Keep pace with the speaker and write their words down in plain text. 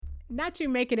Not you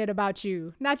making it about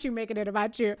you. Not you making it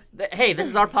about you. Hey, this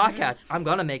is our podcast. I'm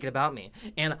going to make it about me.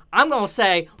 And I'm going to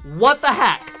say, what the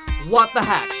heck? What the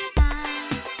heck?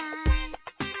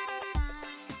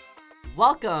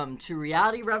 Welcome to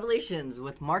Reality Revelations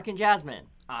with Mark and Jasmine.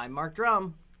 I'm Mark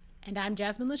Drum. And I'm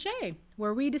Jasmine Lachey,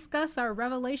 where we discuss our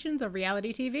revelations of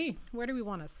reality TV. Where do we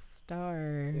want to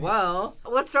start? Well,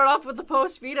 let's start off with the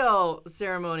post-veto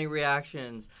ceremony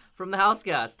reactions from the house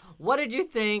guests. What did you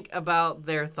think about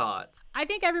their thoughts? I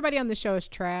think everybody on the show is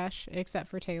trash, except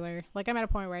for Taylor. Like, I'm at a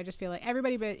point where I just feel like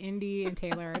everybody but Indy and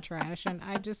Taylor are trash, and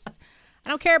I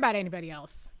don't care about anybody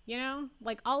else, you know?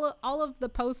 Like, all of the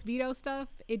post-veto stuff,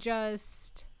 it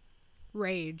just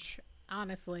rage,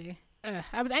 honestly.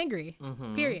 I was angry,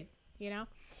 period, you know?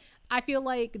 I feel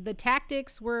like the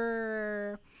tactics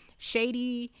were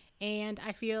shady, and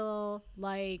I feel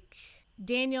like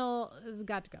Daniel has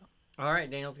got to go. All right,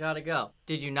 Daniel's got to go.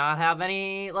 Did you not have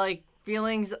any,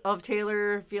 feelings of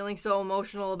Taylor feeling so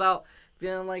emotional about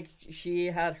feeling like she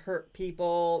had hurt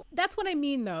people? That's what I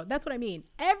mean, though. That's what I mean.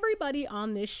 Everybody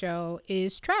on this show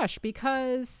is trash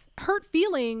because hurt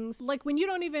feelings, like when you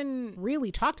don't even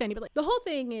really talk to anybody. The whole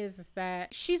thing is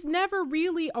that she's never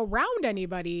really around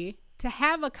anybody to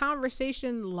have a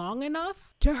conversation long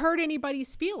enough to hurt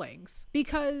anybody's feelings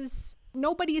because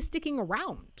nobody is sticking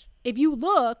around. If you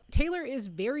look, Taylor is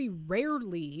very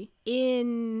rarely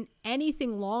in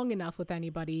anything long enough with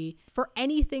anybody for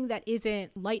anything that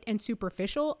isn't light and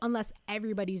superficial unless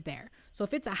everybody's there. So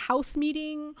if it's a house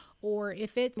meeting or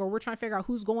if it's where we're trying to figure out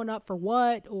who's going up for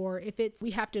what, or if it's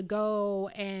we have to go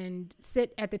and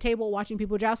sit at the table watching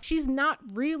people joust, she's not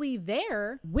really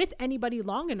there with anybody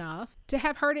long enough to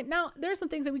have heard it. Now, there's some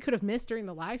things that we could have missed during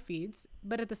the live feeds,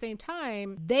 but at the same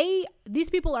time,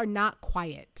 these people are not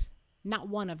quiet. Not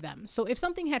one of them. So if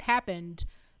something had happened,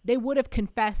 they would have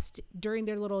confessed during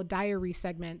their little diary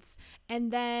segments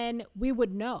and then we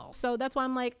would know. So that's why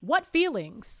I'm like, what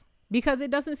feelings? Because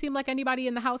it doesn't seem like anybody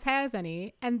in the house has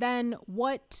any. And then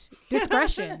what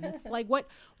discretions? Like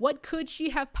what could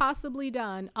she have possibly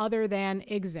done other than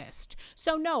exist?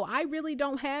 So no, I really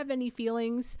don't have any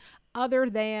feelings other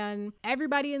than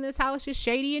everybody in this house is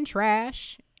shady and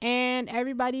trash. And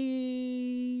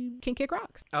everybody can kick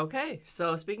rocks. Okay,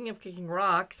 so speaking of kicking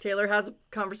rocks, Taylor has a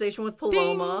conversation with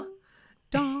Paloma.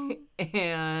 Ding, dong.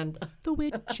 And the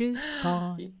witch is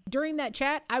gone. During that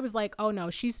chat, I was like, oh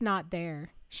no, she's not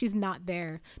there. She's not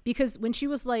there. Because when she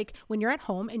was like, when you're at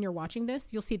home and you're watching this,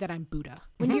 you'll see that I'm Buddha.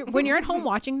 When you're at home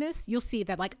watching this, you'll see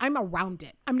that like I'm around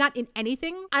it. I'm not in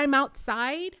anything. I'm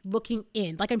outside looking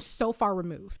in. Like I'm so far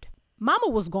removed. Mama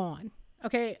was gone.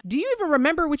 Okay, do you even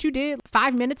remember what you did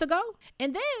 5 minutes ago?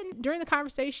 And then during the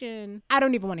conversation, I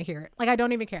don't even want to hear it. Like, I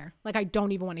don't even care. Like, I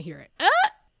don't even want to hear it.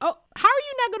 Oh, how are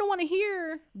you not going to want to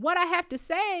hear what I have to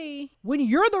say when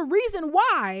you're the reason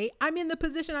why I'm in the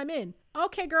position I'm in?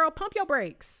 Okay, girl, pump your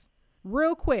brakes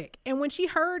real quick. And when she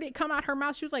heard it come out her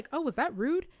mouth, she was like, oh, was that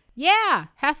rude? Yeah,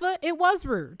 Heffa, it was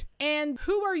rude. And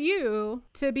who are you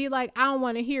to be like, I don't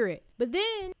want to hear it? But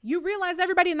then you realize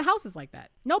everybody in the house is like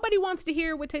that. Nobody wants to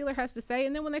hear what Taylor has to say.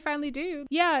 And then when they finally do,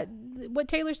 yeah, what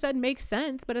Taylor said makes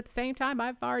sense. But at the same time,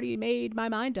 I've already made my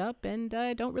mind up and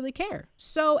I don't really care.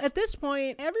 So at this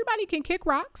point, everybody can kick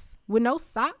rocks with no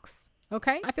socks.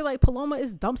 Okay, I feel like Paloma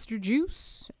is dumpster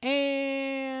juice.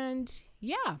 And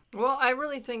yeah. Well, I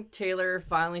really think Taylor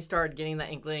finally started getting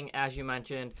that inkling, as you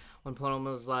mentioned, when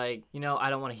Paloma was like, I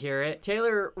don't want to hear it.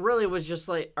 Taylor really was just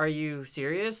like, are you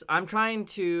serious? I'm trying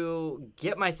to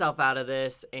get myself out of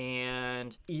this,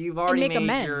 and you've already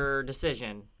made your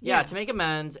decision. Yeah, to make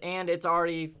amends, and it's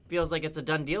already feels like it's a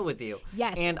done deal with you.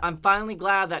 Yes. And I'm finally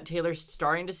glad that Taylor's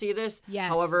starting to see this. Yes.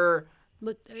 However,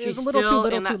 she's a little too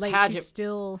late. Pageant.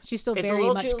 She's still very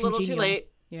much congenial. It's a little too late.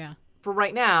 Yeah. For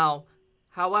right now.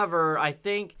 However, I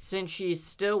think since she's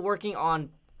still working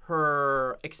on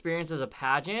her experience as a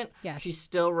pageant, she's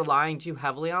still relying too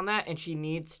heavily on that, and she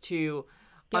needs to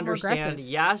understand,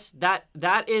 yes,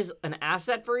 that is an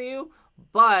asset for you,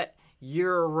 but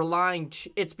you're relying,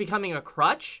 it's becoming a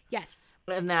crutch. Yes.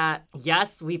 And that,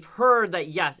 yes, we've heard that,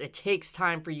 yes, it takes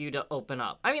time for you to open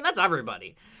up. I mean, that's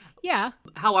everybody. Yeah.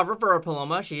 However, for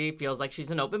Paloma, she feels like she's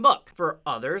an open book. For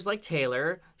others, like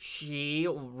Taylor, she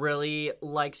really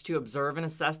likes to observe and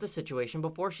assess the situation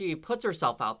before she puts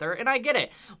herself out there. And I get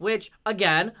it. Which,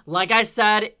 again, like I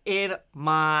said in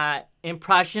my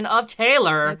impression of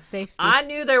Taylor, I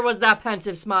knew there was that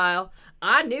pensive smile.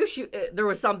 I knew there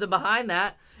was something behind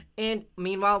that. And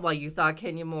meanwhile, while you thought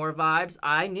Kenya Moore vibes,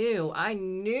 I knew. I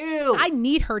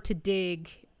need her to dig.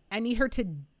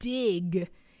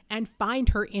 And find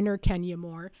her inner Kenya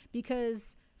Moore,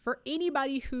 because for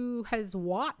anybody who has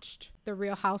watched The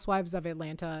Real Housewives of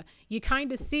Atlanta, you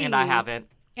kind of see. And I haven't.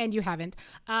 And you haven't.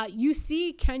 You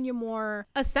see Kenya Moore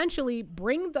essentially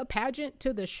bring the pageant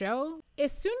to the show.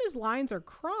 As soon as lines are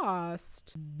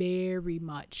crossed, very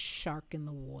much shark in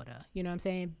the water. You know what I'm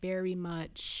saying? Very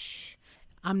much,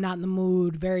 I'm not in the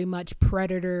mood, very much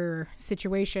predator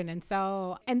situation.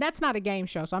 And that's not a game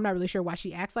show, so I'm not really sure why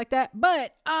she acts like that.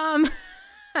 But,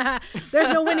 there's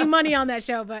no winning money on that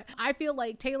show, but I feel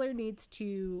like Taylor needs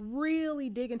to really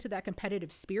dig into that competitive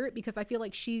spirit, because I feel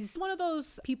like she's one of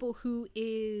those people who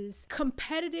is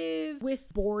competitive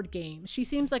with board games. She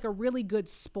seems like a really good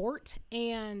sport,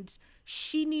 and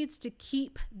she needs to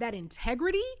keep that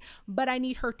integrity, but I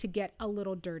need her to get a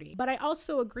little dirty. But I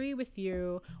also agree with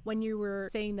you when you were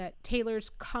saying that Taylor's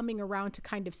coming around to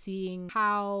kind of seeing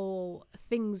how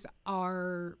things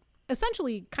are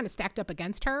essentially kind of stacked up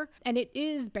against her. And it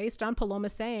is based on Paloma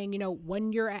saying,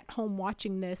 when you're at home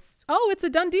watching this, oh, it's a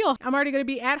done deal. I'm already going to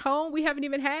be at home. We haven't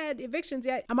even had evictions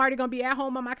yet. I'm already going to be at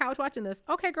home on my couch watching this.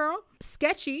 Okay, girl.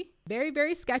 Sketchy. Very,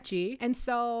 very sketchy. And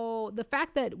so the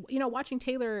fact that, watching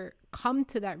Taylor come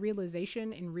to that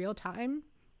realization in real time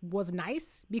was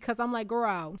nice, because I'm like,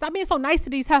 girl, stop being so nice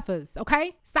to these heifers,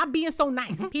 okay? Stop being so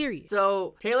nice, period.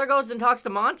 So Taylor goes and talks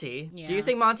to Monty. Yeah. Do you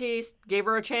think Monty gave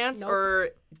her a chance? Nope. Or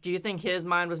do you think his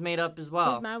mind was made up as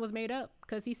well? His mind was made up,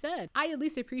 because he said, I at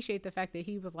least appreciate the fact that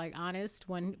he was like honest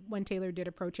when Taylor did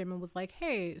approach him and was like,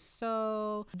 hey,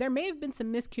 so there may have been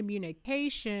some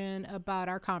miscommunication about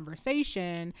our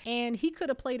conversation. And he could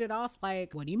have played it off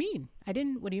like, what do you mean?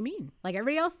 What do you mean? Like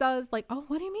everybody else does, like, oh,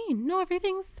 what do you mean? No,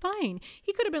 everything's fine.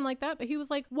 He could have been like that, but he was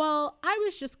like, well, I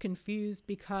was just confused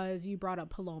because you brought up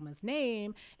Paloma's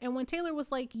name. And when Taylor was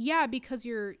like, yeah, because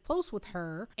you're close with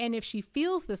her, and if she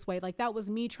feels this way, like that was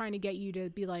me trying to get you to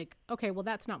be like, okay, well,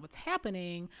 that's not what's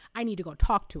happening. I need to go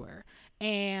talk to her.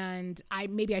 And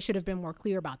maybe I should have been more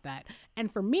clear about that. And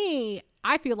for me,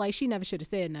 I feel like she never should have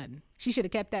said nothing. She should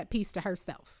have kept that piece to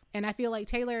herself. And I feel like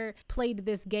Taylor played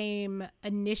this game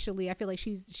initially. I feel like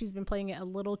she's been playing it a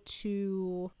little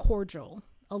too cordial,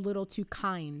 a little too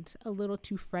kind, a little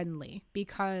too friendly,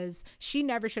 because she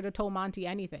never should have told Monty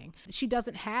anything. She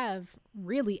doesn't have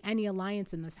really any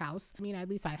alliance in this house. I mean, at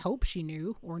least I hope she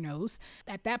knew, or knows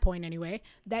at that point anyway,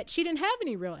 that she didn't have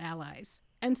any real allies.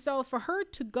 And so for her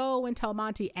to go and tell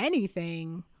Monty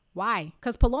anything, why?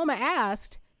 Because Paloma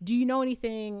asked, do you know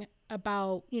anything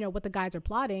about, what the guys are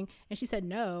plotting? And she said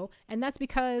no. And that's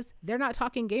because they're not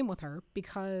talking game with her,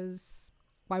 because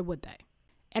why would they?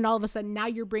 And all of a sudden now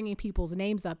you're bringing people's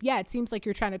names up. Yeah, it seems like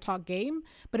you're trying to talk game,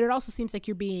 but it also seems like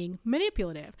you're being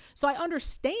manipulative. So I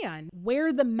understand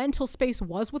where the mental space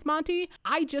was with Monty.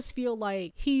 I just feel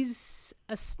like he's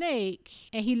a snake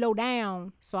and he low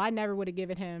down. So I never would have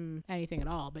given him anything at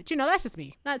all. But that's just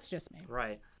me. That's just me.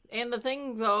 Right. And the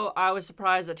thing, though, I was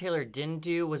surprised that Taylor didn't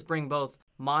do was bring both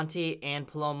Monty and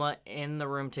Paloma in the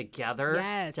room together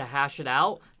to hash it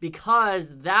out, because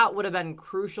that would have been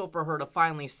crucial for her to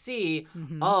finally see,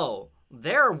 oh,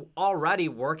 they're already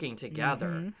working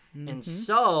together. And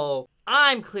so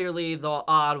I'm clearly the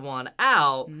odd one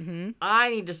out. I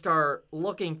need to start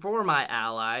looking for my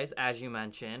allies, as you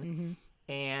mentioned.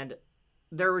 And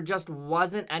there just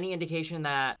wasn't any indication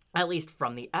that, at least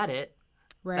from the edit,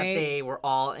 that they were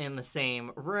all in the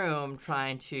same room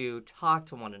trying to talk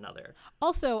to one another.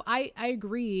 Also, I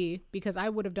agree, because I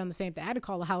would have done the same thing. I had to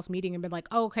call a house meeting and been like,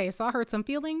 oh, okay, so I heard some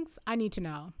feelings. I need to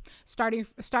know. Starting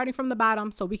from the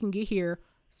bottom so we can get here.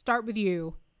 Start with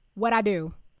you. What I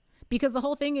do. Because the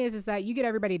whole thing is that you get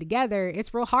everybody together.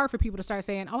 It's real hard for people to start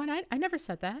saying, oh, and I never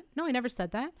said that. No, I never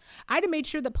said that. I'd have made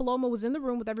sure that Paloma was in the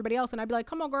room with everybody else. And I'd be like,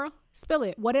 come on, girl, spill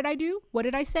it. What did I do? What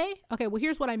did I say? Okay, well,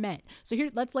 here's what I meant. So here,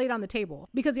 let's lay it on the table.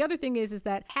 Because the other thing is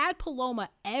that had Paloma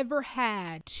ever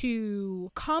had to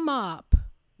come up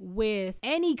with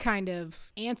any kind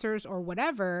of answers or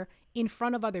whatever in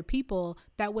front of other people,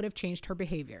 that would have changed her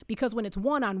behavior. Because when it's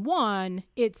one-on-one,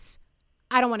 it's,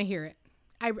 I don't want to hear it.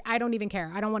 I don't even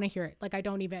care. I don't want to hear it. Like, I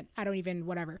don't even,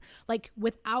 whatever. Like,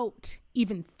 without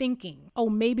even thinking, oh,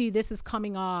 maybe this is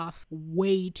coming off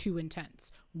way too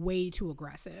intense, way too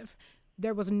aggressive.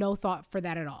 There was no thought for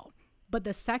that at all. But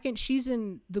the second she's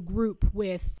in the group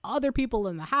with other people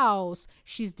in the house,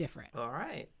 she's different. All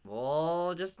right.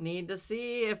 We'll just need to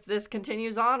see if this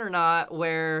continues on or not.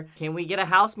 Where can we get a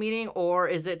house meeting, or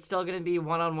is it still going to be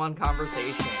one-on-one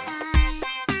conversation?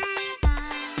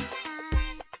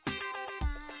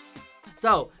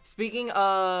 So, speaking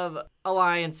of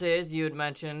alliances, you had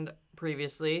mentioned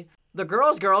previously, the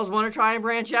girls want to try and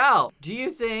branch out. Do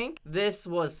you think this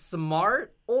was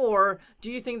smart, or do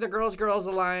you think the girls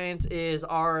alliance is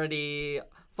already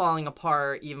falling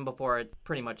apart even before it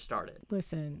pretty much started.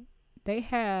 Listen, they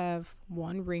have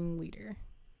one ringleader.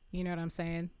 You know what I'm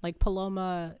saying? Like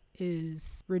Paloma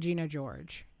is Regina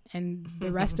George, and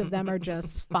the rest of them are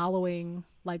just following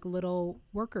like little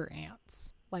worker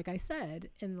ants, like I said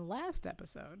in the last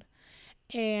episode.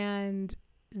 And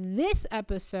this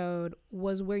episode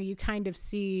was where you kind of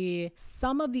see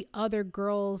some of the other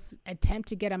girls attempt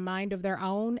to get a mind of their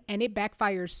own, and it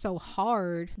backfires so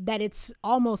hard that it's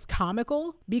almost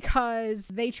comical, because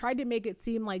they tried to make it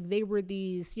seem like they were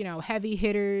these, you know, heavy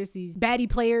hitters, these baddie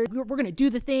players. We're going to do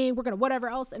the thing. We're going to whatever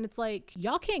else. And it's like,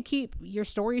 y'all can't keep your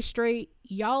story straight.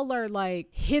 Y'all are like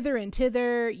hither and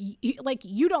thither. Like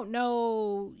you don't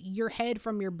know your head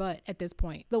from your butt at this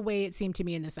point, the way it seemed to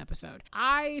me in this episode.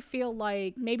 I feel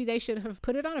like maybe they should have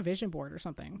put it on a vision board or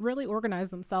something, really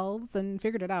organized themselves and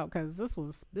figured it out, because this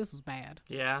was bad.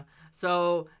 Yeah.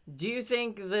 So do you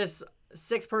think this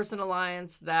 6-person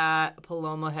alliance that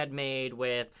Paloma had made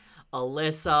with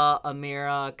Alyssa,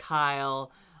 Amira,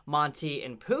 Kyle, Monty,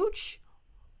 and Pooch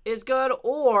is good?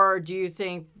 Or do you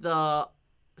think the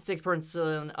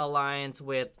 6-person alliance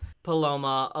with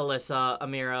Paloma, Alyssa,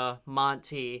 Amira,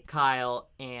 Monty, Kyle,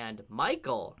 and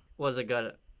Michael was a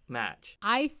good match?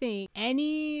 I think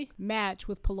any match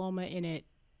with Paloma in it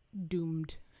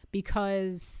doomed,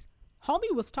 because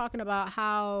Homie was talking about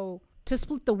how to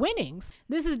split the winnings.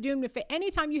 This is doomed if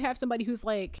anytime you have somebody who's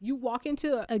like, you walk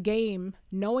into a game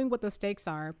knowing what the stakes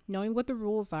are, knowing what the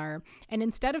rules are, and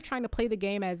instead of trying to play the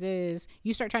game as is,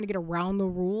 you start trying to get around the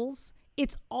rules.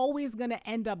 It's always going to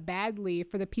end up badly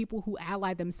for the people who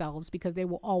ally themselves, because they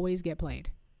will always get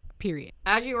played. Period.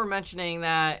 As you were mentioning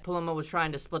that Paloma was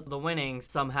trying to split the winnings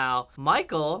somehow,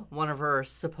 Michael, one of her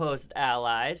supposed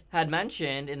allies, had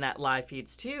mentioned in that live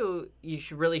feeds too, you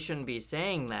really shouldn't be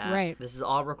saying that. Right. This is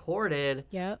all recorded.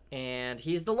 Yep. And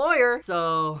he's the lawyer,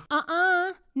 so...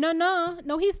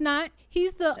 No, he's not.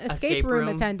 He's the escape room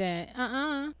attendant.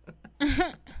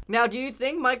 Now, do you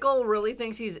think Michael really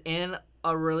thinks he's in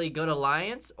a really good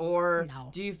alliance? Or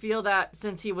do you feel that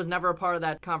since he was never a part of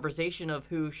that conversation of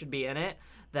who should be in it,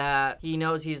 that he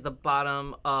knows he's the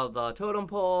bottom of the totem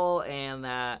pole, and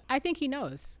that... I think he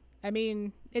knows. I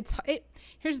mean,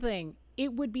 here's the thing.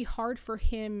 It would be hard for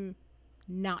him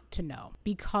not to know,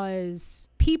 because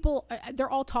people, they're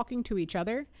all talking to each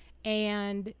other,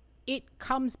 and it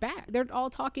comes back. They're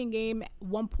all talking game at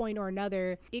one point or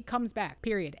another. It comes back,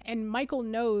 period. And Michael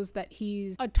knows that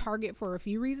he's a target for a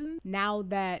few reasons. Now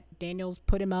that Daniel's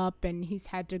put him up and he's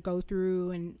had to go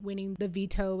through and winning the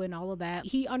veto and all of that,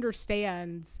 he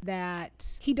understands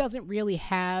that he doesn't really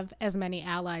have as many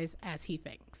allies as he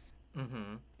thinks.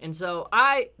 Mm-hmm. And so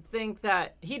I think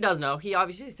that he does know. He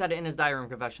obviously said it in his diary room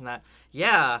confession that,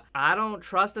 yeah, I don't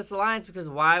trust this alliance because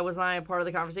why was I a part of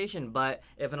the conversation? But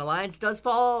if an alliance does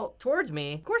fall towards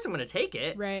me, of course I'm going to take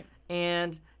it. Right.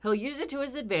 And he'll use it to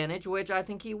his advantage, which I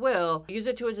think he will. Use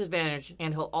it to his advantage,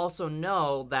 and he'll also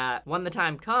know that when the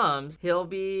time comes, he'll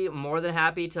be more than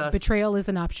happy to... Betrayal is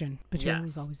an option. Betrayal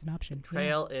is always an option.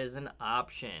 Betrayal is an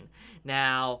option.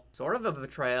 Now, sort of a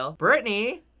betrayal.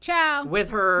 Brittany... Ciao.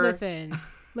 With her...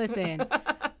 Listen.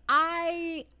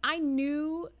 I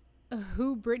knew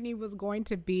who Brittany was going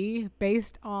to be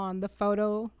based on the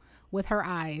photo with her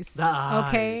eyes. The eyes.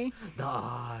 Okay? The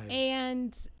eyes.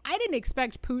 And I didn't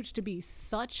expect Pooch to be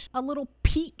such a little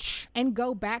peach and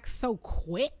go back so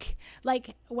quick.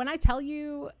 Like, when I tell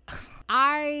you,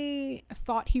 I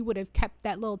thought he would have kept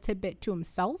that little tidbit to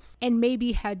himself and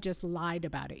maybe had just lied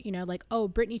about it. You know, like, oh,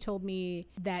 Brittany told me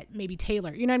that maybe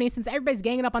Taylor, you know what I mean? Since everybody's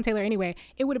ganging up on Taylor anyway,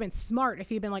 it would have been smart if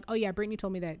he'd been like, oh yeah, Brittany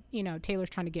told me that, you know, Taylor's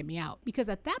trying to get me out. Because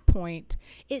at that point,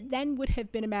 it then would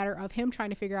have been a matter of him trying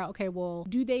to figure out, okay, well,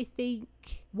 do they think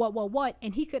what?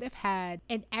 And he could have had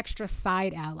an extra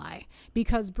side ally,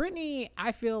 because Brittany,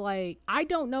 I feel like, I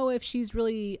don't know if she's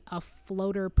really a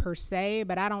floater per se,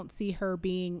 but I don't see her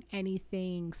being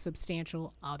anything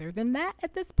substantial other than that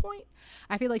at this point.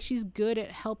 I feel like she's good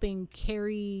at helping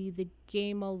carry the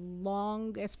game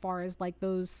along as far as like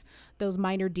those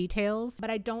minor details, but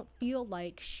I don't feel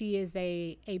like she is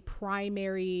a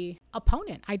primary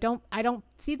opponent. I don't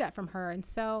see that from her. And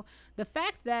so the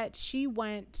fact that she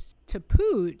went to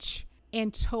Pooch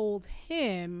and told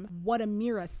him what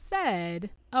Amira said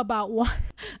about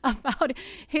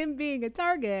him being a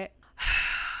target,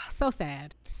 so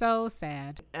sad.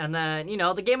 And then, you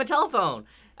know, the game of telephone.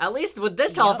 At least with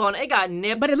this telephone, it got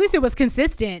nipped. But at least it was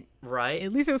consistent. Right.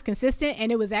 At least it was consistent,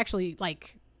 and it was actually,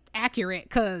 like, accurate,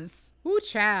 because, ooh,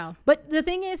 child. But the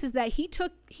thing is that he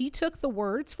took the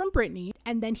words from Brittany,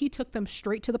 and then he took them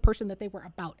straight to the person that they were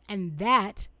about. And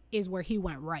that is where he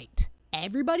went right.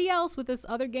 everybody else with this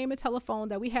other game of telephone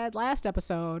that we had last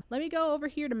episode. Let me go over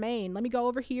here to Maine. Let me go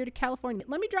over here to California.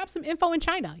 Let me drop some info in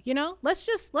China, you know? Let's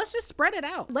just spread it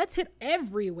out. Let's hit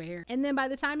everywhere. And then by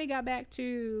the time it got back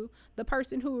to the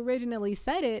person who originally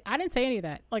said it, I didn't say any of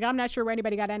that. Like, I'm not sure where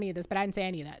anybody got any of this, but I didn't say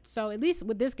any of that. So at least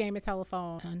with this game of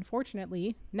telephone,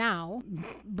 unfortunately, now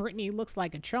Brittany looks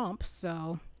like a chump.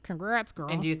 So congrats, girl.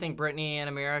 And do you think Brittany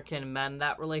and Amira can mend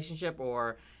that relationship,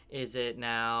 or is it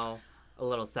now a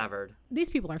little severed? These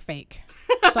people are fake.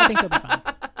 So I think they'll be fine.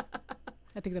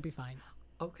 I think they'll be fine.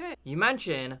 Okay. You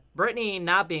mentioned Brittany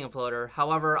not being a floater.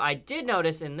 However, I did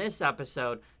notice in this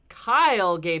episode,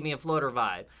 Kyle gave me a floater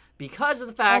vibe because of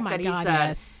the fact that he said,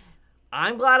 yes,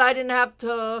 I'm glad I didn't have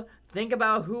to think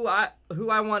about who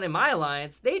I want in my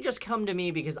alliance. They just come to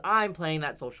me because I'm playing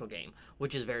that social game,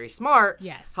 which is very smart.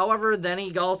 Yes. However, then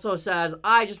he also says,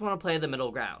 I just want to play the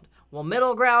middle ground. Well,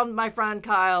 middle ground, my friend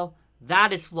Kyle,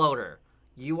 that is floater.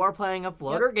 You are playing a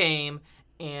floater game,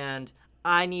 and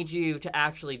I need you to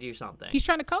actually do something. He's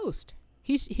trying to coast.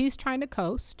 He's trying to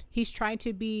coast. He's trying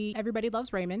to be everybody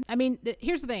loves Raymond. I mean,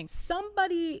 here's the thing.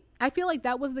 I feel like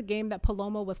that was the game that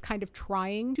Paloma was kind of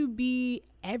trying to be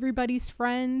everybody's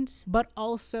friend, but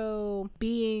also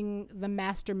being the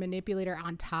master manipulator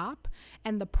on top.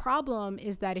 And the problem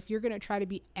is that if you're going to try to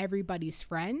be everybody's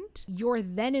friend, you're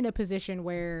then in a position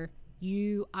where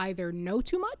you either know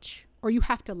too much or you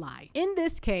have to lie. In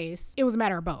this case, it was a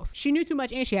matter of both. She knew too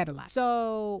much and she had to lie.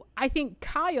 So I think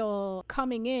Kyle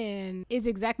coming in is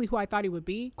exactly who I thought he would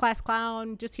be. Class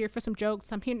clown, just here for some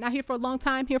jokes. I'm here, not here for a long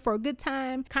time, here for a good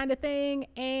time kind of thing.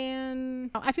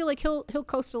 And I feel like he'll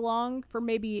coast along for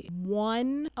maybe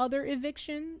one other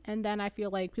eviction. And then I feel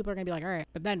like people are gonna be like, all right,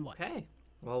 but then what? Okay.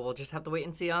 Well, we'll just have to wait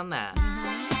and see on that.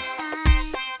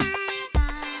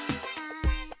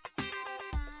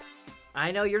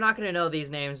 I know you're not going to know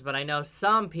these names, but I know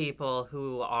some people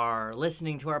who are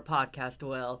listening to our podcast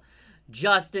will.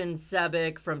 Justin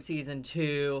Sebick from Season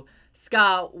 2,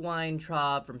 Scott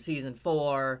Weintraub from Season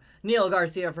 4, Neil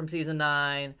Garcia from Season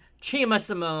 9, Chima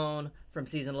Simone from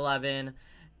Season 11,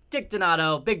 Dick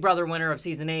Donato, Big Brother winner of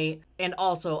Season 8, and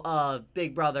also of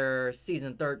Big Brother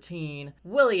Season 13,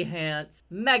 Willie Hantz,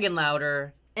 Megan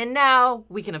Lauder, and now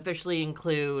we can officially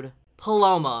include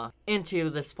Paloma into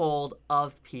this fold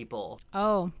of people.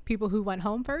 Oh, people who went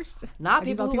home first? Not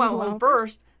people who went home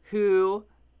first, who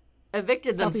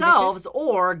evicted themselves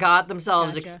or got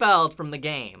themselves expelled from the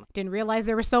game. Didn't realize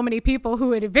there were so many people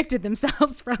who had evicted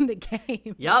themselves from the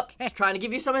game. Yep. Okay. Just trying to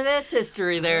give you some of this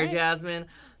history there, right, Jasmine,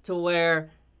 to where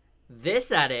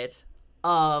this edit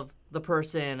of the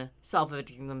person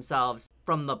self-evicting themselves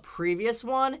from the previous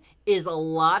one is a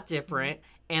lot different,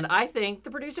 and I think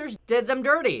the producers did them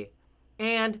dirty.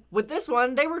 And with this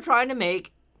one, they were trying to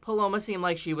make Paloma seem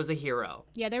like she was a hero.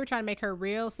 Yeah, they were trying to make her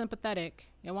real sympathetic.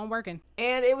 It wasn't working.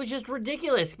 And it was just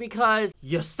ridiculous because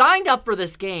you signed up for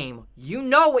this game. You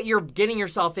know what you're getting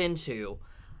yourself into.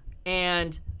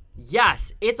 And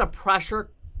yes, it's a pressure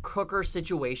cooker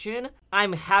situation.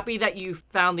 I'm happy that you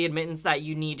found the admittance that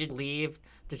you needed to leave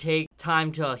to take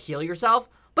time to heal yourself.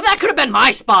 But that could have been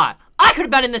my spot. I could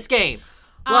have been in this game.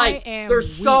 Like,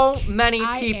 there's weak. So many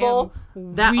people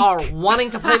that are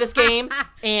wanting to play this game,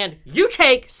 and you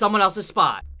take someone else's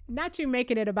spot. Not you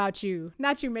making it about you.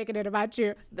 Not you making it about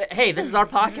you. Hey, this is our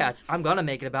podcast. I'm going to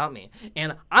make it about me.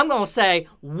 And I'm going to say,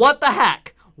 what the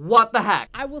heck? What the heck?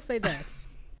 I will say this,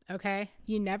 okay?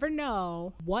 You never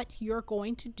know what you're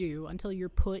going to do until you're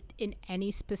put in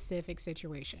any specific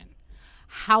situation.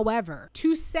 However,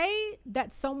 to say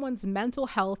that someone's mental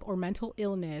health or mental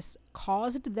illness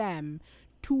caused them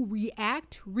to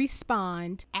react,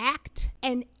 respond, act,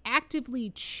 and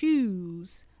actively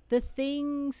choose the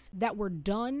things that were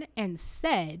done and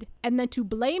said, and then to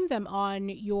blame them on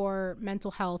your mental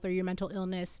health or your mental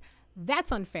illness,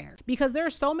 that's unfair. Because there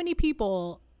are so many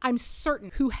people, I'm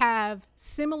certain, who have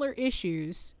similar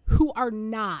issues who are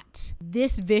not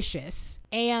this vicious.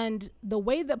 And the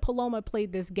way that Paloma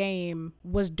played this game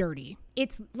was dirty.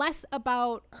 It's less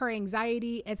about her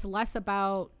anxiety. It's less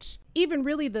about even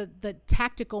really the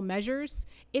tactical measures.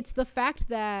 It's the fact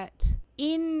that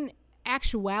in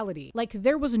actuality, like,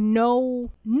 there was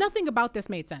nothing about this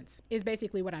made sense, is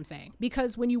basically what I'm saying.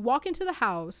 Because when you walk into the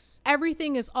house,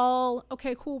 everything is all,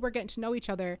 okay, cool, we're getting to know each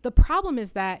other. The problem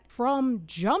is that from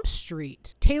Jump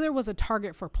Street, Taylor was a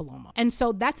target for Paloma. And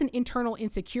so that's an internal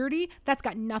insecurity that's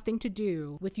got nothing to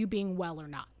do with you being well or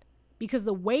not. Because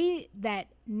the way that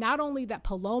not only that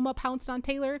Paloma pounced on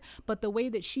Taylor, but the way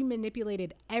that she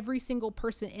manipulated every single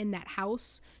person in that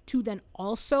house to then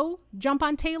also jump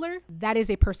on Taylor, that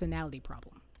is a personality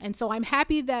problem. And so I'm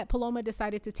happy that Paloma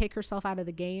decided to take herself out of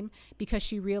the game because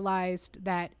she realized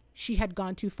that she had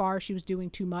gone too far. She was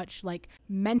doing too much. Like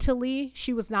mentally,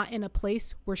 she was not in a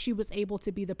place where she was able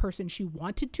to be the person she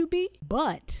wanted to be,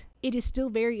 but it is still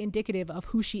very indicative of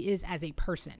who she is as a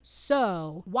person.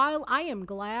 So while I am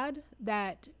glad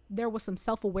that there was some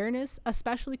self-awareness,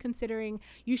 especially considering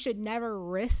you should never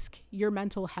risk your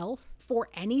mental health for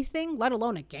anything, let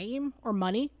alone a game or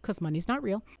money, because money's not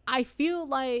real. I feel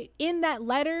like in that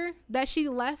letter that she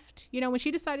left, you know, when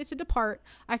she decided to depart,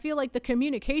 I feel like the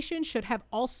communication should have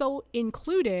also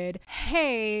included,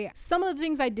 hey, some of the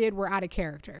things I did were out of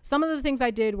character. Some of the things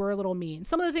I did were a little mean.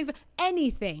 Some of the things,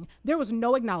 anything. There was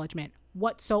no acknowledgement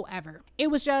whatsoever.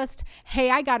 It was just, hey,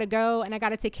 I gotta go and I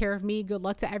gotta take care of me. Good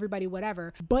luck to everybody,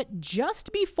 whatever. But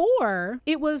just before,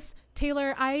 it was,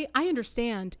 Taylor, I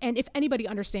understand. And if anybody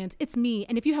understands, it's me.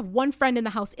 And if you have one friend in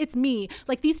the house, it's me.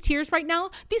 Like these tears right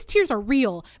now, these tears are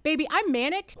real. Baby, I'm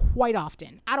manic quite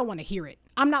often. I don't want to hear it.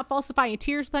 I'm not falsifying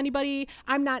tears with anybody.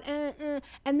 I'm not,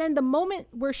 And then the moment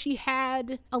where she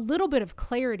had a little bit of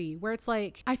clarity, where it's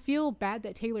like, I feel bad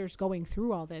that Taylor's going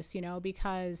through all this, you know,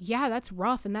 because yeah, that's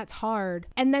rough and that's hard.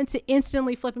 And then to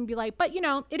instantly flip and be like, but you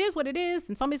know, it is what it is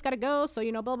and somebody's got to go. So,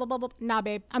 you know, blah, blah, blah, blah. Nah,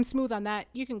 babe, I'm smooth on that.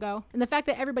 You can go. And the fact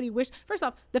that everybody wished, first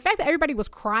off, the fact that everybody was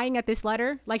crying at this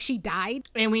letter, like she died.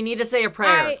 And we need to say a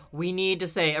prayer. We need to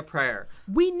say a prayer.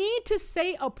 We need to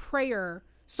say a prayer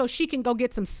so she can go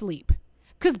get some sleep.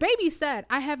 Because baby said,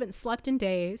 I haven't slept in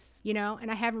days, you know, and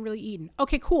I haven't really eaten.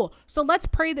 Okay, cool. So let's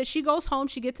pray that she goes home,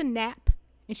 she gets a nap,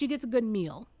 and she gets a good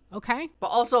meal. Okay. But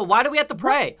also, why do we have to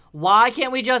pray? Why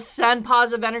can't we just send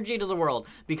positive energy to the world?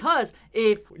 Because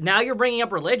if now you're bringing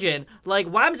up religion, like,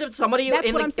 why happens if somebody in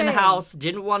the house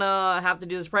didn't want to have to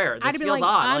do this prayer? This feels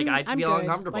odd. I'd feel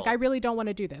uncomfortable. Like, I really don't want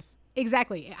to do this.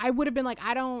 Exactly. I would have been like,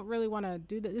 I don't really want to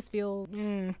do this. This feels,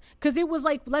 because it was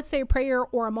like, let's say a prayer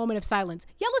or a moment of silence.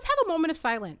 Yeah, let's have a moment of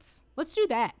silence. Let's do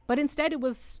that. But instead it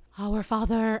was, our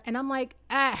Father. And I'm like,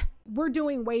 we're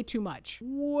doing way too much.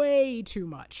 Way too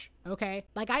much. Okay.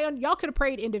 Like y'all could have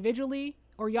prayed individually,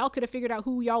 or y'all could have figured out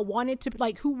who y'all wanted to,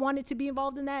 like, who wanted to be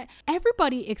involved in that.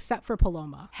 Everybody except for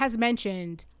Paloma has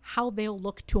mentioned how they'll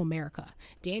look to America.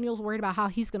 Daniel's worried about how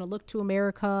he's going to look to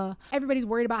America. Everybody's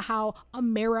worried about how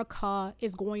America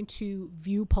is going to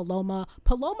view Paloma.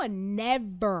 Paloma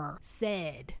never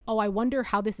said, oh, I wonder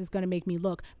how this is going to make me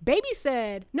look. Baby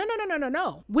said,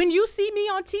 no. When you see me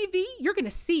on TV, you're going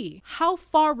to see how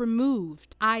far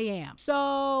removed I am.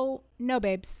 So no,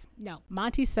 babes, no.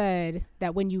 Monty said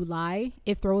that when you lie,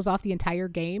 it throws off the entire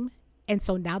game. And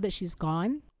so now that she's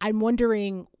gone, I'm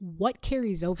wondering what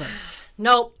carries over.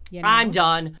 Nope. You know? I'm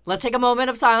done. Let's take a moment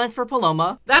of silence for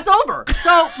Paloma. That's over.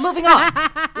 So moving on.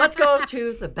 Let's go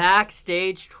to the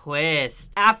backstage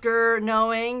twist. After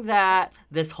knowing that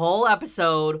this whole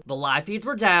episode, the live feeds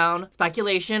were down,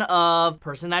 speculation of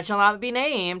person that shall not be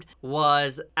named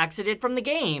was exited from the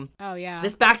game. Oh, yeah.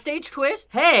 This backstage twist,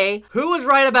 hey, who was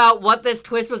right about what this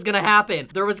twist was going to happen?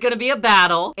 There was going to be a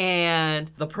battle,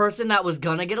 and the person that was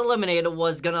going to get eliminated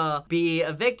was going to be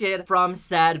evicted from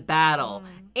said battle.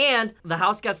 And the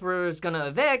house guest was going to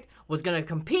evict was going to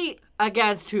compete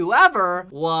against whoever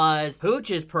was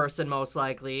Hooch's person, most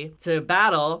likely, to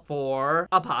battle for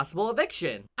a possible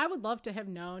eviction. I would love to have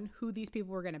known who these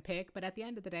people were going to pick, but at the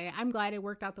end of the day, I'm glad it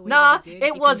worked out the way it did.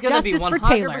 It was going to be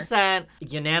 100%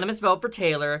 unanimous vote for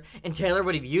Taylor, and Taylor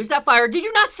would have used that fire. Did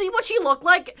you not see what she looked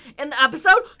like in the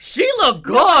episode? She looked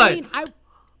good! No, I mean,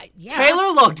 yeah.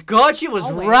 Taylor looked good. She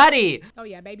was ready. Oh,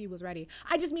 yeah, baby was ready.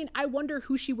 I just mean, I wonder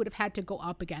who she would have had to go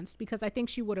up against, because I think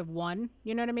she would have won.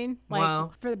 You know what I mean?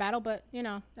 Like, for the battle. But, you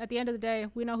know, at the end of the day,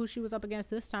 we know who she was up against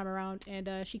this time around,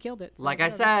 and she killed it. So like I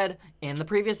said in the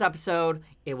previous episode,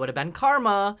 it would have been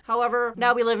karma. However,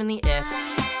 now we live in the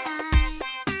ifs.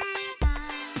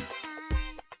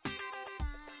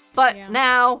 But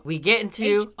now we get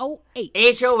into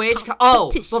HOH.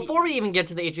 Before we even get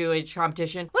to the HOH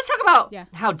competition, let's talk about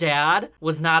how Dad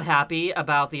was not happy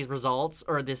about these results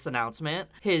or this announcement.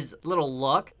 His little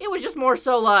look. It was just more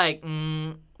so like,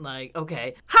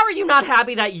 okay, how are you not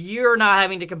happy that you're not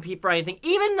having to compete for anything,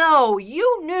 even though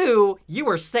you knew you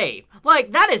were safe?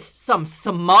 Like, that is some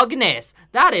smugness.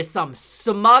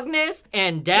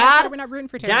 And Dad, we're not rooting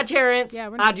for Terrence. Dad Terrence,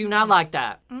 I do not like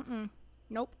that.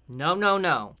 Nope.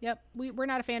 No. Yep. We're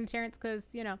not a fan of Terrence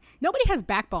because, you know, nobody has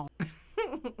backbone.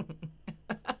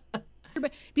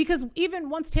 Because even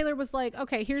once Taylor was like,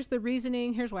 okay, here's the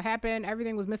reasoning, here's what happened,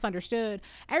 everything was misunderstood,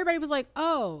 everybody was like,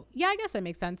 oh, yeah, I guess that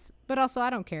makes sense. But also, I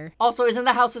don't care. Also, isn't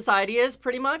that how society is,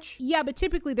 pretty much? Yeah, but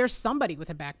typically there's somebody with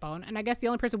a backbone. And I guess the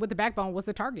only person with the backbone was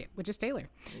the target, which is Taylor.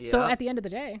 Yep. So at the end of the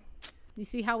day, You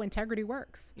see how integrity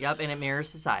works. Yep, and it mirrors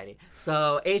society.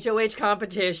 So, HOH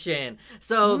competition.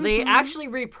 So, they actually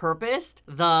repurposed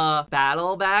the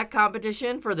battle back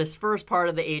competition for this first part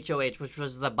of the HOH, which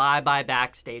was the bye-bye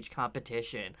backstage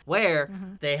competition, where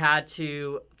they had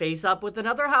to face up with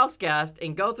another house guest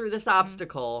and go through this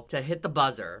obstacle to hit the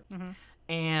buzzer.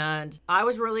 And I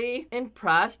was really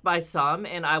impressed by some,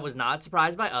 and I was not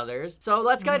surprised by others. So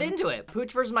let's get into it.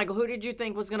 Pooch versus Michael. Who did you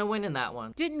think was going to win in that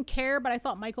one? Didn't care, but I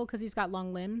thought Michael because he's got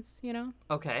long limbs, you know?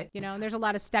 Okay. You know, and there's a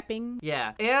lot of stepping.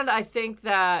 Yeah. And I think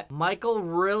that Michael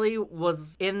really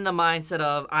was in the mindset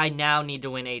of, I now need to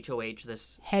win HOH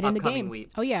this Head in the upcoming game. week.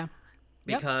 Oh, yeah.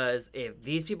 Because if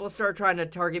these people start trying to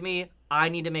target me, I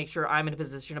need to make sure I'm in a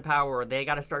position of power where they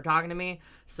got to start talking to me.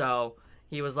 So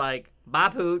he was like, bye,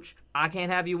 Pooch. I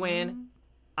can't have you win.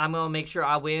 I'm going to make sure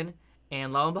I win.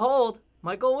 And lo and behold,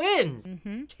 Michael wins.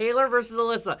 Taylor versus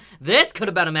Alyssa. This could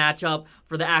have been a matchup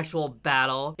for the actual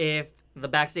battle if the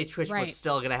backstage twitch was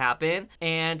still going to happen.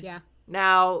 And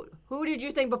now, who did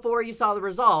you think before you saw the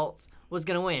results was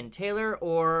going to win, Taylor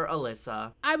or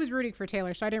Alyssa? I was rooting for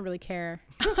Taylor, so I didn't really care.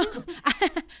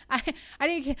 I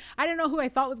didn't know who I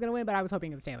thought was going to win, but I was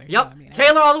hoping it was Taylor. Yep, So, I mean,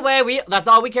 Taylor all the way. That's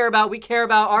all we care about. We care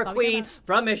about our queen about.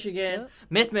 from Michigan,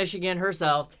 Miss Michigan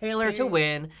herself, Taylor to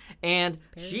win. And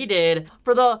she did.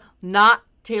 For the not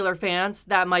Taylor fans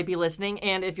that might be listening,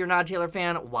 and if you're not a Taylor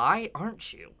fan, why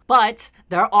aren't you? But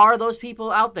there are those people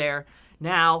out there.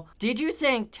 Now, did you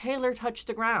think Taylor touched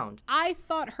the ground? I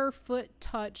thought her foot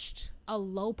touched a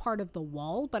low part of the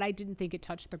wall, but I didn't think it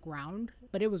touched the ground.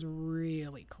 But it was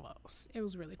really close. It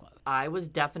was really close. I was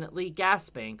definitely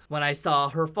gasping when I saw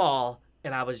her fall,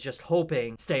 and I was just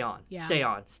hoping, stay on, stay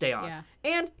on, stay on. Yeah.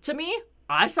 And to me,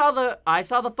 I saw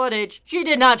the footage. She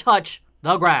did not touch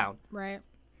the ground. Right.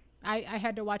 I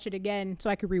had to watch it again so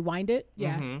I could rewind it.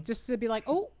 Yeah. Just to be like,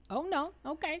 oh no.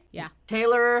 Okay. Yeah.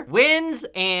 Taylor wins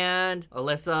and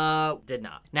Alyssa did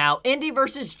not. Now, Indy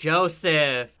versus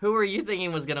Joseph. Who were you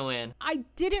thinking was going to win? I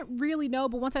didn't really know,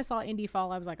 but once I saw Indy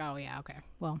fall, I was like, oh yeah, okay.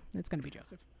 Well, it's going to be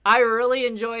Joseph. I really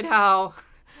enjoyed how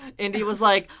Indy was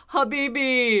like,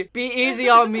 Habibi, be easy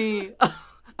on me.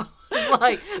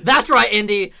 Like, that's right,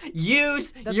 Indy.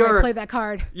 Play that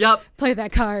card. Yep. Play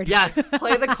that card. Yes.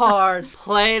 Play the card.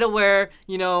 Play to where,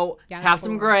 have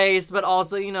some grace, but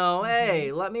also,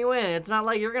 hey, let me win. It's not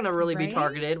like you're going to really be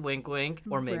targeted. Wink, wink.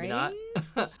 Or maybe not.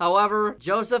 However,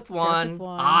 Joseph won,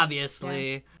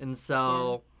 obviously. Yeah. And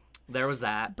so there was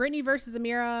that. Brittany versus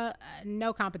Amira,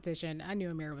 no competition. I knew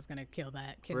Amira was going to kill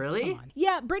that. Really?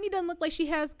 Yeah, Brittany doesn't look like she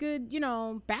has good,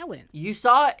 balance. You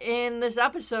saw in this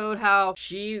episode how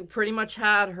she pretty much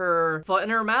had her foot in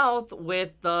her mouth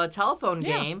with the telephone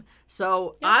game.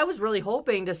 So I was really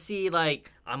hoping to see,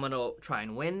 I'm going to try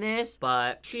and win this,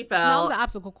 but she fell. That was an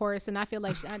obstacle course, and I feel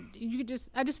like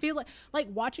I just feel like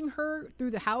watching her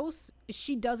through the house,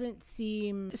 she doesn't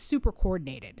seem super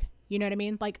coordinated. You know what I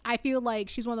mean? Like, I feel like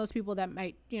she's one of those people that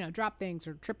might, drop things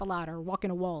or trip a lot or walk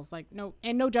into walls. Like, no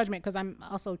judgment, because I'm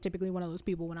also typically one of those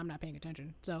people when I'm not paying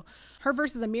attention. So, her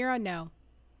versus Amira,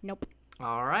 nope.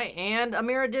 All right, and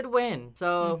Amira did win.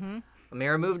 So,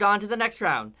 Amira moved on to the next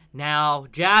round. Now,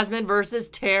 Jasmine versus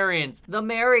Terrence, the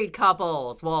married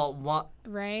couples. Well,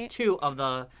 two of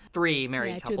the three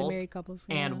married couples. Two of the married couples.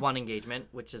 Yeah. And one engagement,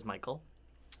 which is Michael.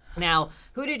 Now,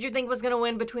 who did you think was going to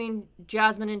win between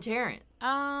Jasmine and Terrence?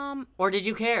 Or did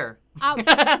you care?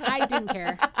 I didn't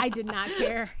care. I did not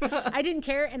care. I didn't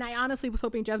care, and I honestly was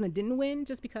hoping Jasmine didn't win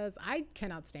just because I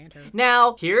cannot stand her.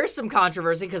 Now, here's some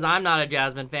controversy because I'm not a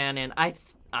Jasmine fan, and I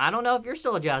don't know if you're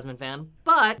still a Jasmine fan,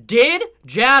 but did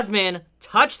Jasmine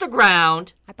touch the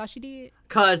ground? I thought she did.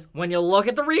 Because when you look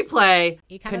at the replay,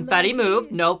 confetti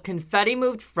moved. No, confetti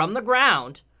moved from the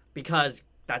ground because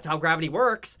that's how gravity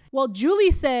works. Well,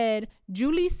 Julie said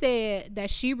that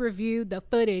she reviewed the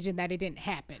footage and that it didn't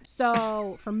happen.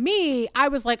 So for me, I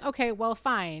was like, okay, well,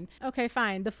 fine. Okay,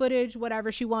 fine. The footage,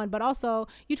 whatever, she won. But also,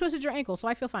 you twisted your ankle, so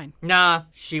I feel fine. Nah,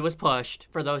 she was pushed.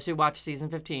 For those who watched season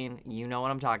 15, you know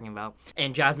what I'm talking about.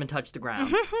 And Jasmine touched the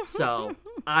ground. So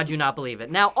I do not believe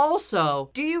it. Now,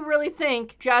 also, do you really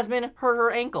think Jasmine hurt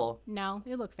her ankle? No,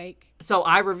 it looked fake. So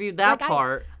I reviewed that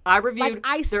part.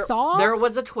 There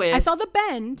was a twist. I saw the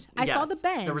bend.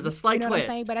 There was a slight twist. What I'm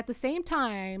saying? But at the same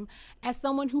time, as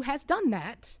someone who has done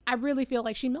that, I really feel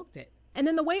like she milked it. And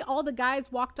then the way all the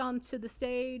guys walked onto the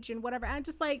stage and whatever, I'm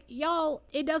just like, y'all,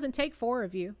 it doesn't take 4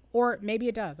 of you. Or maybe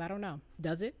it does. I don't know.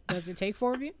 Does it? Does it take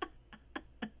 4 of you?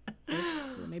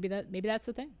 Maybe that's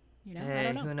the thing. Hey, I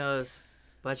don't know. Who knows?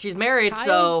 But she's married,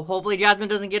 so hopefully Jasmine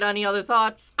doesn't get any other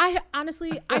thoughts. I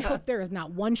hope there is not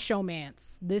one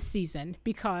showmance this season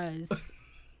because,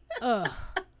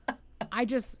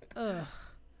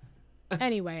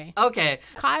 Anyway. Okay.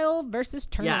 Kyle versus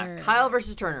Turner. Yeah, Kyle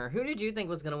versus Turner. Who did you think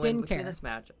was going to win between care. this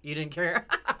match? You didn't care?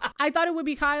 I thought it would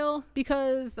be Kyle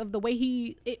because of the way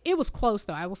it was close,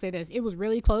 though. I will say this. It was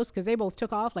really close because they both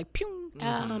took off like, pew.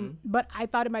 But I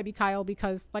thought it might be Kyle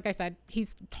because, like I said,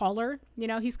 he's taller. You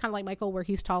know, he's kind of like Michael where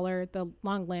he's taller, the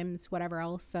long limbs, whatever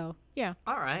else. So, yeah.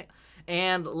 All right.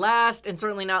 And last and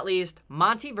certainly not least,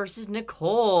 Monty versus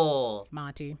Nicole.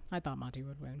 Monty. I thought Monty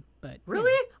would win, but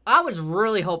really? I was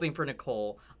really hoping for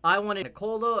Nicole. I wanted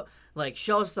Nicole to like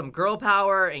show some girl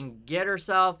power and get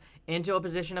herself into a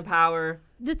position of power.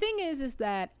 The thing is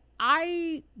that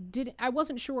I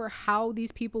wasn't sure how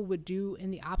these people would do in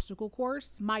the obstacle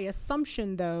course. My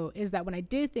assumption, though, is that when I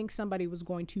did think somebody was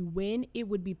going to win, it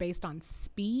would be based on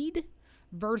speed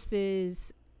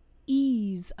versus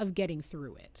ease of getting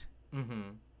through it.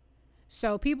 Mm-hmm.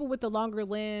 So people with the longer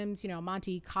limbs, you know,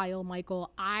 Monty, Kyle,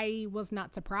 Michael, I was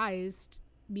not surprised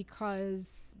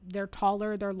because they're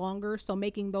taller, they're longer. So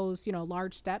making those, you know,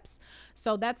 large steps.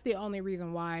 So that's the only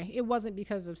reason why. It wasn't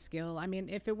because of skill. I mean,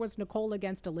 if it was Nicole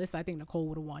against Alyssa, I think Nicole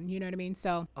would have won. You know what I mean?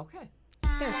 So okay.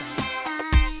 There's that.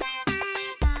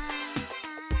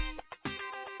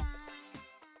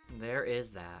 There is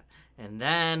that. And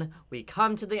then we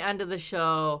come to the end of the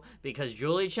show because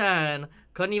Julie Chen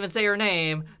couldn't even say her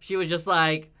name. She was just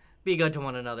like, be good to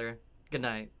one another. Good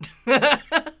night.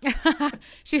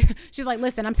 She's like,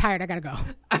 listen, I'm tired. I gotta go.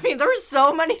 I mean, there were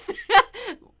so many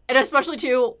and especially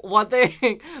too, one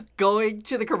thing, going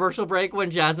to the commercial break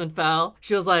when Jasmine fell,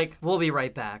 she was like, we'll be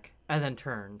right back. And then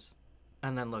turns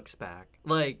and then looks back.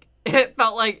 Like, it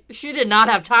felt like she did not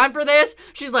have time for this.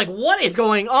 She's like, what is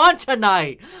going on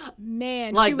tonight?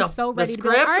 Man, like she was so ready to be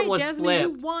like, all right, was Jasmine, flipped.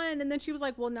 you won. And then she was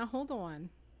like, well, now hold on.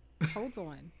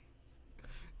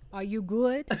 Are you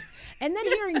good? And then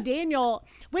hearing Daniel,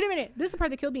 wait a minute, this is the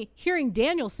part that killed me. Hearing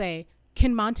Daniel say,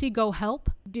 can Monty go help?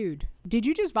 Dude, did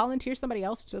you just volunteer somebody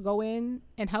else to go in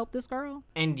and help this girl?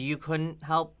 And you couldn't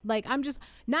help? Like, I'm just,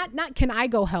 not can I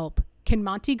go help? Can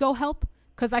Monty go help?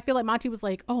 Because I feel like Monty was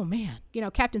like, oh man, you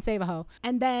know, Captain Save-A-Ho.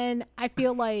 And then I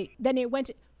feel like, then it went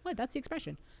to, what, that's the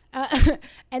expression.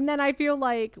 And then I feel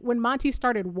like when Monty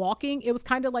started walking, it was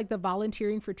kind of like the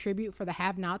volunteering for tribute for the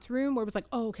have-nots room where it was like,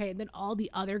 oh, okay. And then all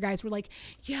the other guys were like,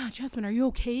 yeah, Jasmine, are you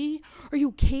okay? Are you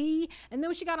okay? And then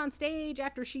when she got on stage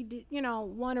after she did, you know,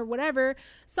 won or whatever,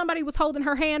 somebody was holding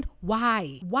her hand.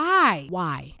 Why?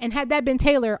 And had that been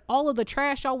Taylor, all of the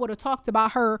trash y'all would have talked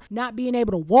about her not being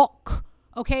able to walk.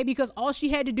 Okay, because all she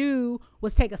had to do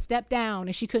was take a step down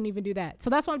and she couldn't even do that. So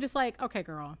that's why I'm just like, okay,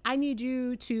 girl, I need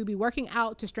you to be working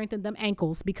out to strengthen them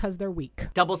ankles because they're weak.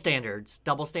 Double standards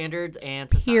and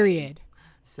society.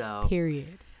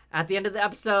 Period. At the end of the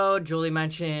episode, Julie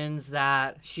mentions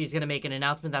that she's going to make an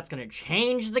announcement that's going to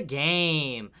change the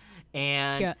game.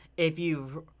 And if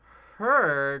you've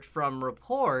heard from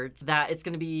reports that it's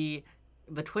going to be,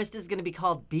 the twist is going to be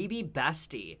called BB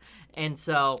Bestie. And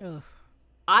so... Ugh.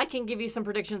 I can give you some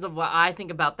predictions of what I think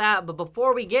about that, but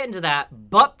before we get into that,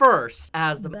 but first,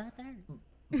 as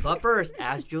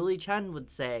Julie Chen would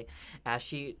say, as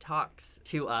she talks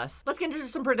to us, let's get into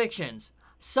some predictions.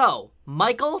 So,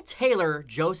 Michael, Taylor,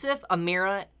 Joseph,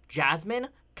 Amira, Jasmine,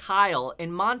 Kyle,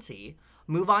 and Monty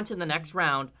move on to the next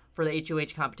round for the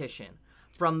HOH competition.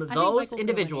 From those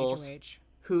individuals,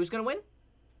 who's going to win?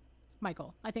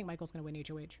 Michael. I think Michael's going to win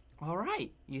HOH. All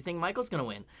right. You think Michael's going to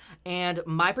win. And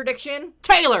my prediction,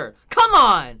 Taylor, come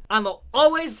on. I'm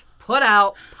always put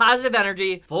out positive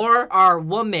energy for our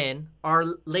woman, our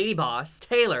lady boss,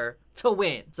 Taylor, to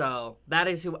win. So that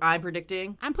is who I'm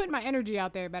predicting. I'm putting my energy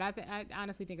out there, but I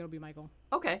honestly think it'll be Michael.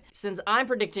 Okay. Since I'm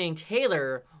predicting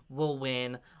Taylor will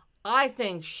win, I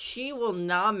think she will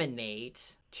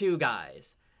nominate 2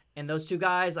 guys. And those 2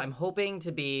 guys I'm hoping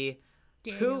to be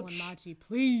Daniel Pooch. And Monty,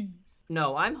 please.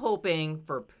 No, I'm hoping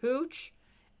for Pooch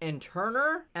and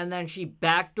Turner, and then she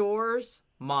backdoors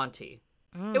Monty.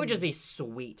 It would just be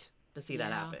sweet to see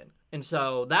that happen. And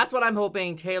so that's what I'm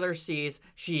hoping Taylor sees.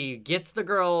 She gets the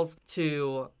girls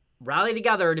to rally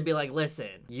together to be like, listen,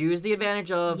 use the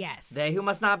advantage of they who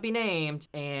must not be named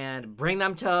and bring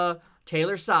them to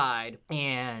Taylor's side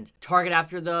and target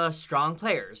after the strong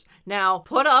players. Now,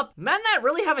 put up men that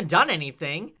really haven't done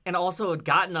anything and also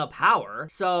gotten a power.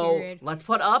 So let's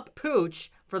put up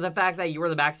Pooch for the fact that you were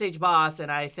the backstage boss, and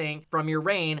I think from your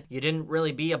reign, you didn't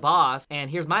really be a boss,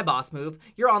 and here's my boss move,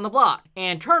 you're on the block.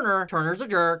 And Turner's a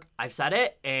jerk, I've said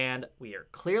it, and we are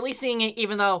clearly seeing it,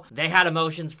 even though they had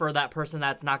emotions for that person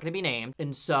that's not going to be named.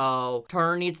 And so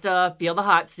Turner needs to feel the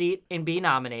hot seat and be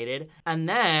nominated. And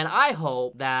then I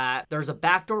hope that there's a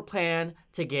backdoor plan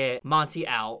to get Monty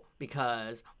out,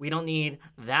 because we don't need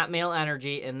that male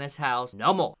energy in this house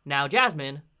no more. Now,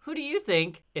 Jasmine, who who do you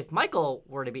think, if Michael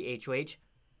were to be HOH,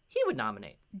 he would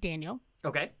nominate? Daniel.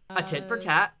 Okay. A tit for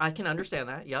tat. I can understand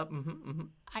that. Yep.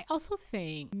 I also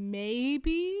think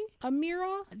maybe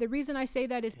Amira. The reason I say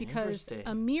that is because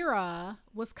Amira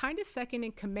was kind of second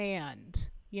in command.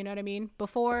 You know what I mean?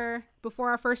 Before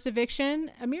our first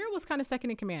eviction, Amira was kind of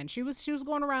second in command. She was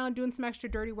going around doing some extra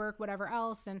dirty work, whatever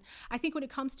else. And I think when it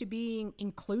comes to being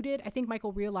included, I think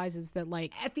Michael realizes that,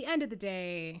 like, at the end of the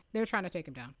day, they're trying to take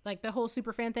him down. Like the whole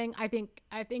super fan thing. I think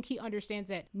he understands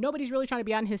that nobody's really trying to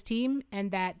be on his team,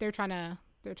 and that they're trying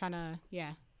to,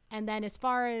 yeah. And then as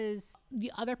far as the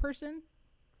other person,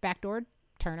 backdoored,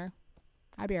 Turner.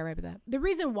 I'd be all right with that. The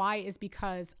reason why is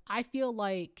because I feel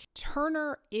like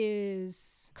Turner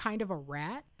is kind of a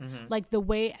rat. Like the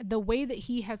way that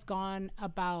he has gone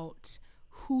about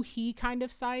who he kind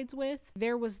of sides with.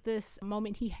 There was this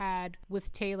moment he had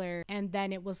with Taylor, and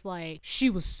then it was like, she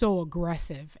was so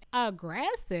aggressive.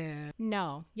 Aggressive?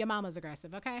 No, your mama's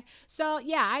aggressive, okay? So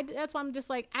yeah, that's why I'm just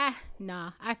like,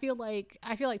 nah. I feel like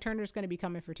Turner's gonna be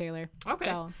coming for Taylor. Okay.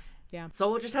 So, yeah.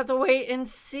 So we'll just have to wait and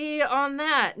see on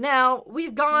that. Now,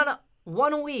 we've gone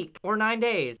 1 week or 9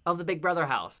 days of the Big Brother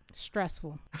house.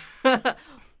 Stressful.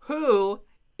 Who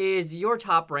is your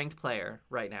top ranked player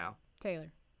right now?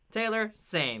 Taylor,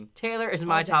 same. Taylor is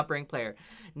my top ranked player.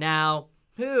 Now,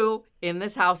 who in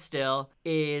this house still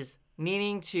is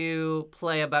needing to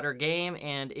play a better game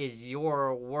and is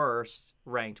your worst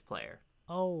ranked player?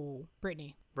 Oh,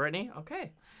 Brittany?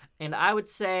 Okay. And I would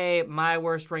say my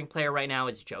worst ranked player right now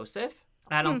is Joseph.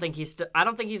 I don't think he's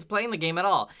playing the game at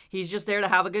all. He's just there to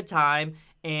have a good time,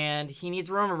 and he needs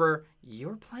to remember,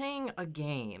 you're playing a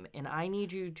game, and I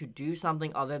need you to do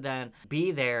something other than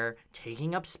be there,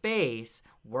 taking up space,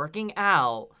 working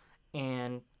out,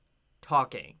 and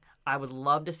talking. I would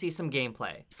love to see some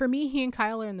gameplay. For me, he and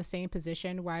Kyle are in the same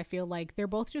position where I feel like they're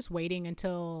both just waiting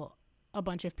until a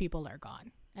bunch of people are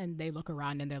gone, and they look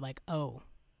around and they're like, oh,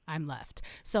 I'm left.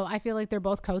 So I feel like they're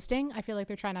both coasting. I feel like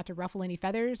they're trying not to ruffle any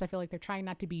feathers. I feel like they're trying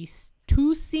not to be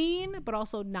too seen, but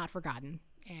also not forgotten.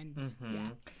 And yeah.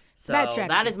 So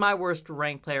that is my worst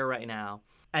ranked player right now.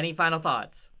 Any final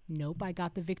thoughts? Nope, I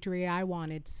got the victory I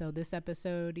wanted. So this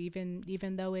episode,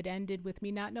 even though it ended with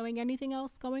me not knowing anything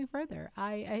else going further,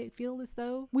 I feel as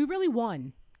though we really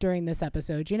won during this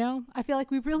episode. You know, I feel like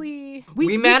we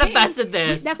manifested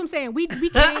this. That's what I'm saying. We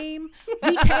came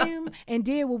and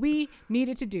did what we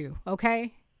needed to do.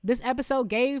 Okay, this episode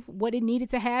gave what it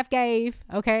needed to gave.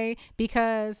 Okay,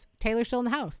 because Taylor's still in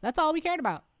the house. That's all we cared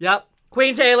about. Yep.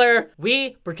 Queen Taylor,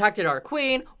 we protected our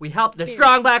queen. We helped the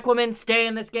strong black woman stay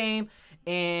in this game.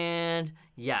 And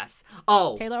yes.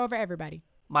 Oh, Taylor over everybody.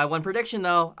 My one prediction,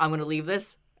 though, I'm going to leave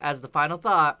this as the final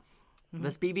thought.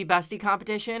 This BB Bestie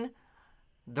competition,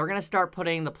 they're going to start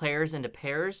putting the players into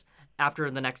pairs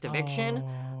after the next eviction.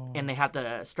 And they have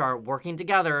to start working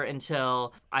together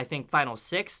until, I think, final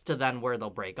 6 to then where they'll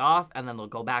break off. And then they'll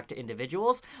go back to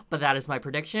individuals. But that is my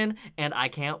prediction. And I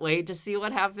can't wait to see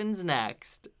what happens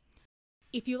next.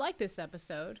 If you like this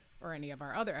episode or any of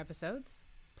our other episodes,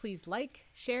 please like,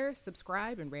 share,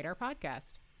 subscribe, and rate our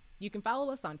podcast. You can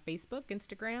follow us on Facebook,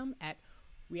 Instagram at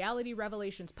Reality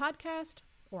Revelations Podcast,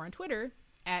 or on Twitter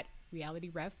at Reality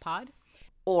Rev Pod,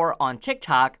 or on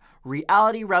TikTok,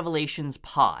 Reality Revelations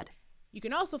Pod. You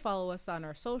can also follow us on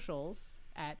our socials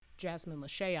at Jasmine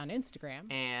Lachey on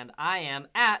Instagram. And I am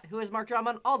at Who is Mark Drum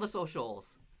on all the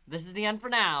socials. This is the end for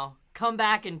now. Come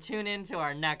back and tune in to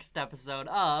our next episode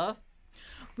of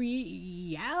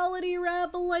Reality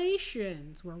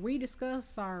Revelations, where we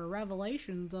discuss our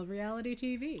revelations of reality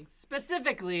TV.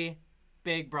 Specifically,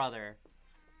 Big Brother.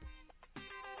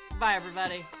 Bye,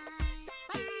 everybody.